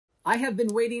I have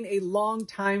been waiting a long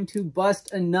time to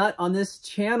bust a nut on this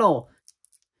channel.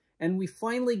 And we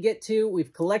finally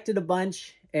we've collected a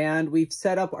bunch and we've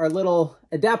set up our little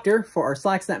adapter for our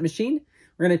Slacksnap machine.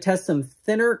 We're going to test some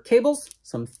thinner cables,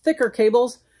 some thicker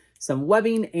cables, some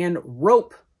webbing and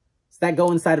rope that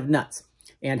go inside of nuts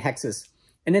and hexes.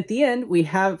 And at the end, we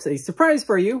have a surprise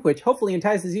for you, which hopefully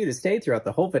entices you to stay throughout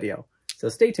the whole video. So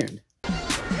stay tuned.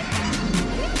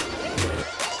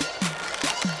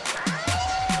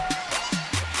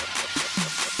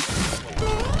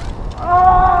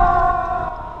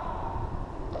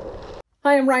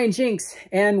 Hi, I'm Ryan Jinks,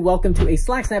 and welcome to a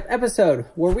Slacksnap episode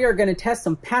where we are going to test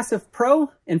some Passive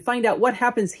Pro and find out what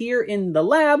happens here in the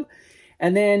lab.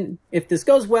 And then if this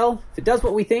goes well, if it does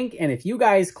what we think, and if you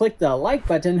guys click the like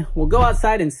button, we'll go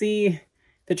outside and see if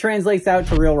it translates out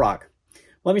to real rock.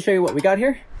 Let me show you what we got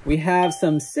here. We have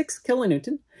some 6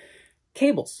 kilonewton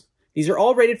cables. These are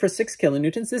all rated for 6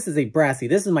 kilonewtons. This is a Brassie.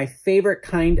 This is my favorite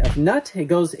kind of nut. It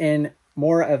goes in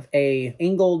more of a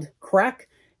angled crack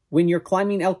when you're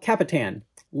climbing El Capitan.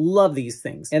 Love these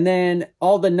things. And then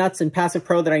all the nuts in Passive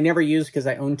Pro that I never use because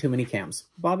I own too many cams.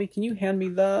 Bobby, can you hand me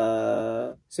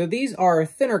the... So these are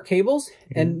thinner cables,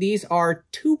 and these are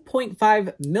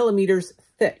 2.5 millimeters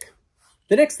thick.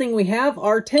 The next thing we have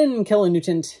are 10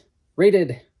 kilonewton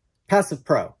rated Passive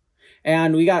Pro.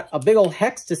 And we got a big old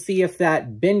hex to see if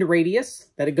that bend radius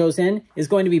that it goes in is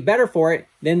going to be better for it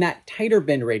than that tighter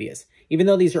bend radius. Even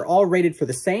though these are all rated for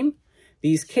the same,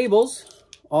 these cables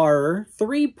are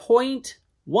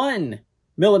 3.1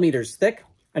 millimeters thick.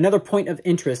 Another point of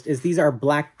interest is these are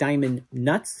black diamond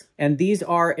nuts, and these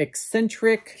are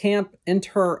eccentric Camp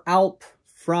Interalp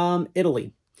from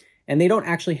Italy. And they don't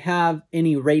actually have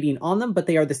any rating on them, but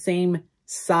they are the same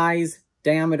size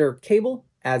diameter cable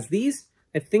as these.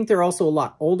 I think they're also a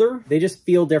lot older. They just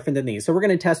feel different than these. So we're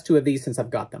going to test 2 of these since I've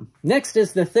got them. Next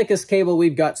is the thickest cable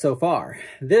we've got so far.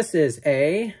 This is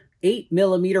a 8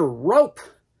 millimeter rope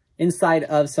inside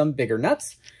of some bigger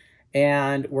nuts.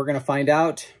 And we're going to find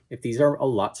out if these are a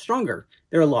lot stronger.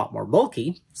 They're a lot more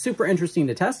bulky. Super interesting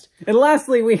to test. And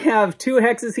lastly, we have 2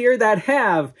 hexes here that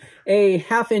have a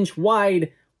 1/2 inch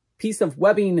wide piece of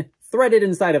webbing threaded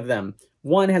inside of them.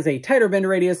 One has a tighter bend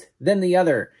radius than the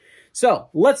other. So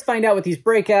let's find out what these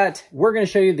break at. We're going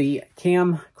to show you the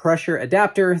cam crusher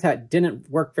adapter that didn't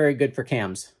work very good for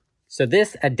cams. So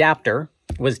this adapter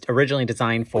was originally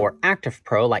designed for Active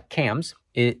Pro, like cams.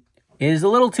 It is a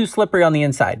little too slippery on the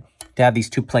inside to have these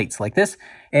 2 plates like this.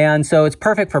 And so it's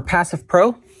perfect for Passive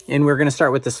Pro. And we're going to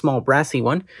start with the small Brassie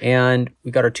one. And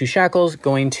we got our 2 shackles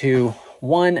going to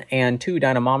 1 and 2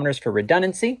 dynamometers for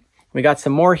redundancy. We got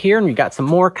some more here, and we got some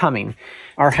more coming.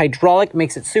 Our hydraulic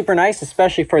makes it super nice,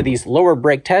 especially for these lower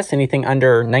brake tests. Anything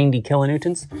under 90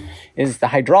 kilonewtons is the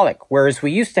hydraulic. Whereas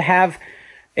we used to have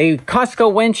a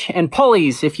Costco winch and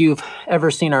pulleys, if you've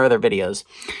ever seen our other videos.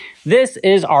 This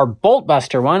is our bolt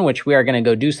buster one, which we are going to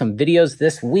go do some videos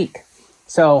this week.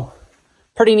 So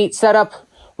pretty neat setup.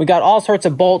 We got all sorts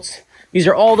of bolts. These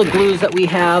are all the glues that we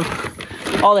have,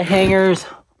 all the hangers,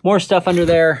 more stuff under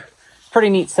there. Pretty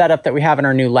neat setup that we have in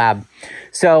our new lab.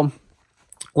 So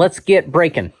let's get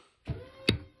breaking.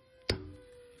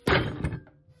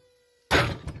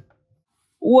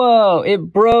 Whoa,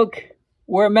 it broke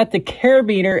where it met the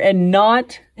carabiner and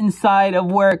not inside of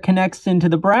where it connects into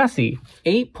the Brassie.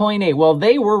 8.8, well,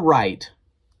 they were right.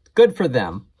 Good for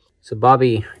them. So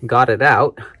Bobby got it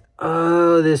out.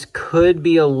 Oh, this could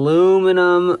be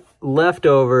aluminum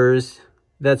leftovers.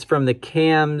 That's from the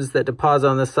cams that deposit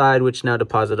on the side, which now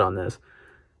deposit on this.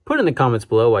 Put in the comments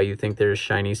below why you think there's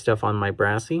shiny stuff on my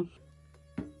Brassie.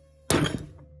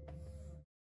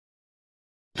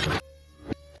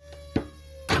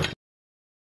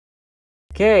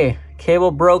 Okay,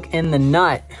 cable broke in the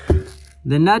nut.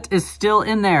 The nut is still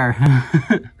in there.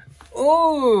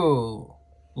 Ooh,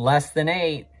 less than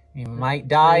 8. You might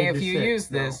die if you use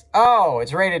this. Oh,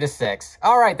 it's rated a 6.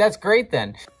 All right, that's great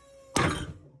then.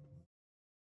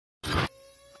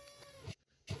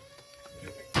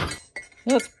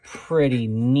 That's pretty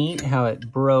neat how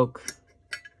it broke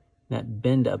that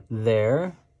bend up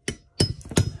there.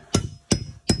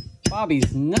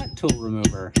 Bobby's nut tool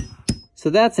remover. So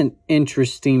that's an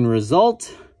interesting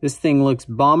result. This thing looks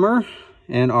bomber,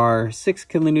 and our 6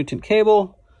 kilonewton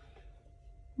cable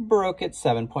broke at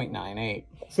 7.98.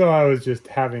 So I was just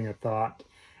having a thought,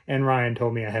 and Ryan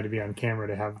told me I had to be on camera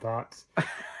to have thoughts.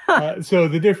 So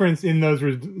the difference in those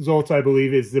results, I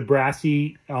believe, is the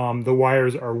Brassie, the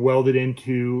wires are welded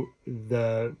into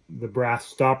the brass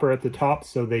stopper at the top,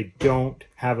 so they don't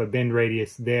have a bend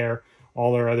radius there.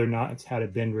 All our other nuts had a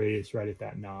bend radius right at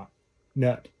that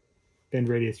nut. Bend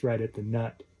radius right at the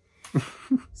nut.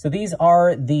 So these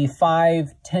are the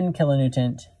 5 10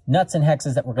 kilonewton nuts and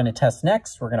hexes that we're going to test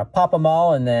next. We're going to pop them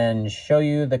all and then show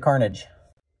you the carnage.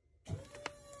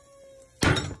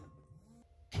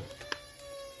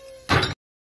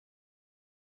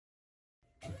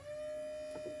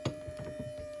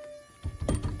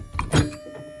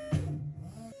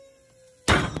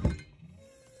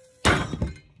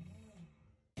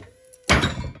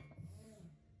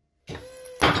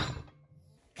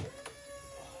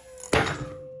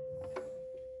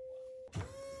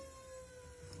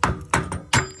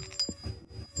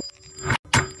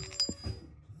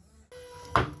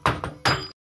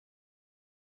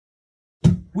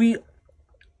 We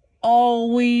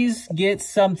always get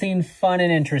something fun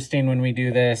and interesting when we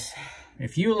do this.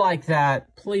 If you like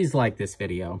that, please like this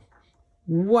video.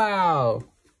 Wow.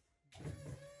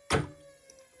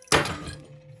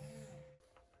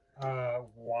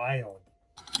 Wild.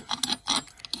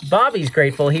 Bobby's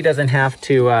grateful he doesn't have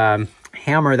to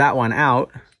hammer that one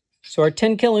out. So our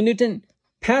 10 kilonewton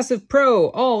Passive Pro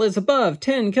all is above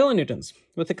 10 kilonewtons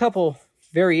with a couple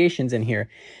variations in here.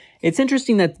 It's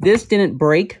interesting that this didn't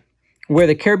break where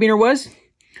the carabiner was,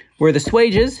 where the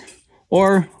swage is,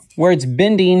 or where it's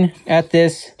bending at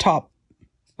this top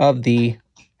of the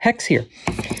hex here.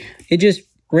 It just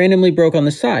randomly broke on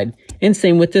the side. And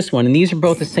same with this one. And these are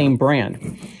both the same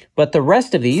brand. But the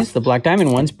rest of these, the black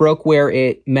diamond ones, broke where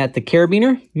it met the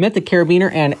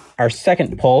carabiner, and our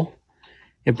second pull,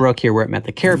 it broke here where it met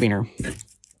the carabiner.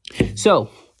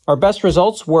 So our best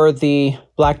results were the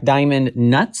black diamond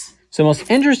nuts. So the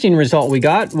most interesting result we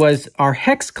got was our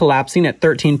hex collapsing at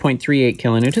 13.38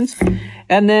 kilonewtons.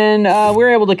 And then we were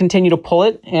able to continue to pull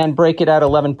it and break it at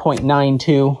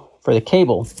 11.92 for the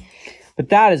cable. But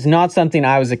that is not something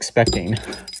I was expecting.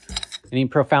 Any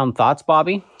profound thoughts,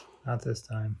 Bobby? Not this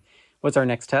time. What's our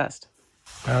next test?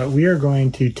 We are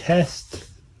going to test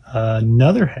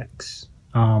another hex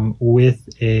with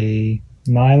a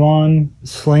nylon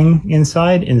sling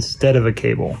inside instead of a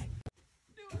cable.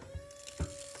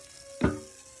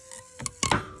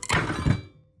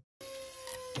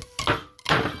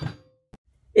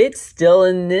 It's still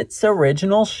in its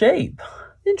original shape.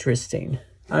 Interesting.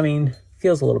 I mean,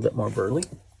 feels a little bit more burly.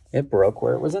 It broke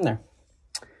where it was in there.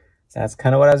 That's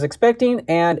kind of what I was expecting,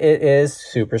 and it is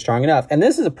super strong enough. And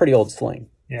this is a pretty old sling.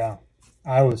 Yeah,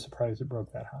 I was surprised it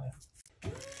broke that high.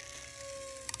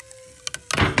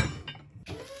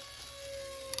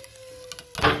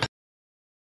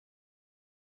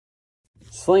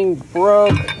 Sling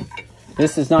broke.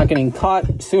 This is not getting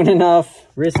caught soon enough.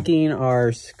 Risking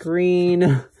our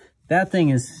screen. That thing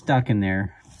is stuck in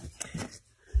there.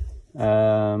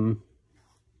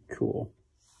 Cool.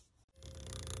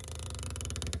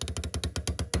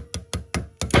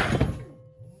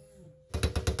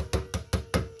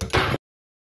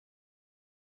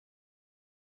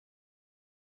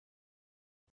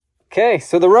 Okay,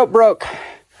 so the rope broke.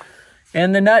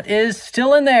 And the nut is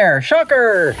still in there.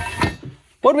 Shocker!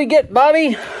 What'd we get,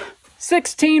 Bobby?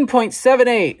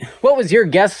 16.78. What was your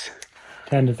guess?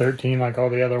 10 to 13 like all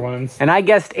the other ones. And I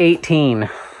guessed 18.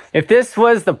 If this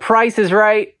was The Price is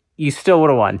Right, you still would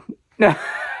have won.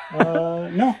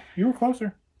 No, you were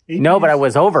closer. 18 No, but I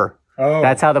was over. Oh.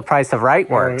 That's how The Price of Right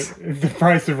works. The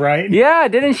Price of Right? Yeah,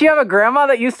 didn't she have a grandma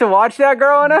that used to watch that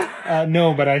growing up?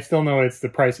 No, but I still know it's The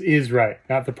Price is Right,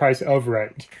 not The Price of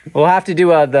Right. We'll have to do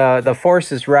the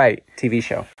Force is Right TV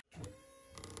show.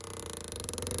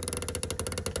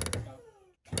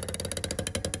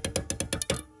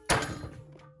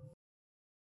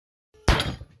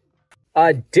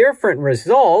 A different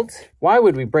result. Why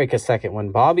would we break a second one,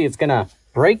 Bobby? It's gonna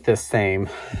break the same.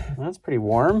 That's pretty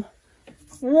warm.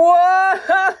 Whoa!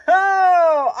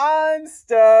 I'm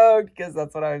stoked because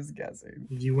that's what I was guessing.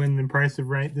 Did you win The Price of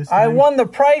Right this time? I won The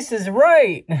Price is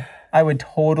Right. I would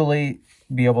totally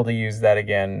be able to use that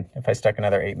again if I stuck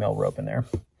another 8mm rope in there.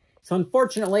 So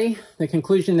unfortunately, the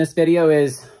conclusion of this video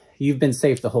is you've been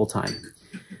safe the whole time.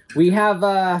 We have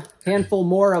a handful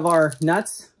more of our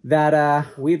nuts that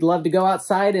we'd love to go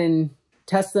outside and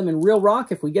test them in real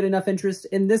rock if we get enough interest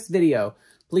in this video.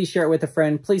 Please share it with a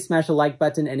friend. Please smash the like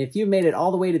button. And if you made it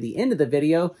all the way to the end of the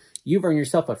video, you've earned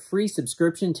yourself a free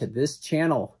subscription to this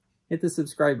channel. Hit the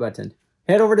subscribe button.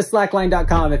 Head over to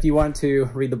slackline.com if you want to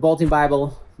read the Bolting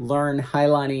Bible, learn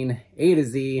highlining A to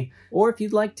Z, or if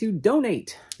you'd like to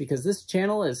donate, because this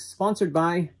channel is sponsored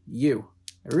by you.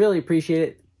 I really appreciate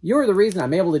it. You're the reason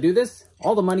I'm able to do this.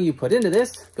 All the money you put into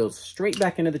this goes straight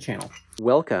back into the channel.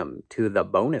 Welcome to the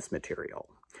bonus material.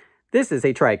 This is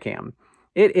a Tricam.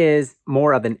 It is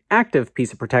more of an active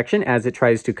piece of protection. As it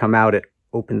tries to come out, it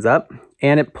opens up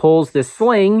and it pulls the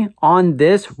sling on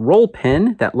this roll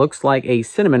pin that looks like a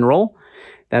cinnamon roll.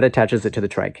 that attaches it to the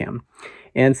Tricam.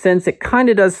 And since it kind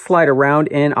of does slide around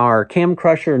in our cam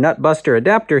crusher nut buster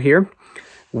adapter here,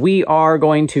 we are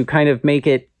going to kind of make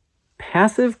it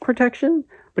passive protection.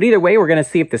 But either way, we're going to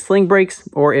see if the sling breaks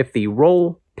or if the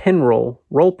roll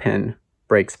pin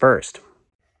breaks first.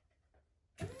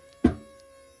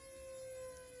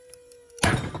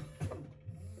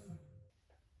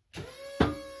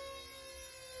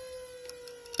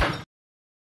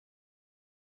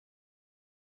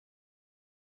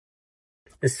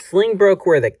 The sling broke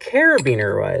where the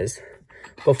carabiner was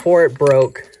before it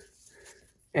broke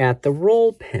at the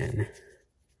roll pin.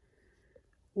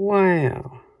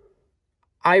 Wow.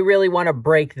 I really want to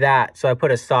break that, so I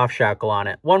put a soft shackle on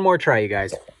it. One more try, you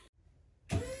guys.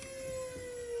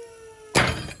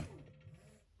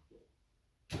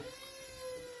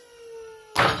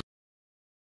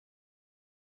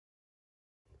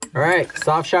 All right,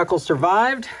 soft shackle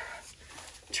survived.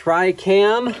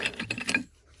 Tricam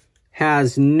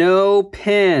has no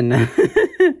pin.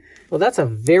 Well, that's a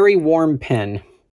very warm pin.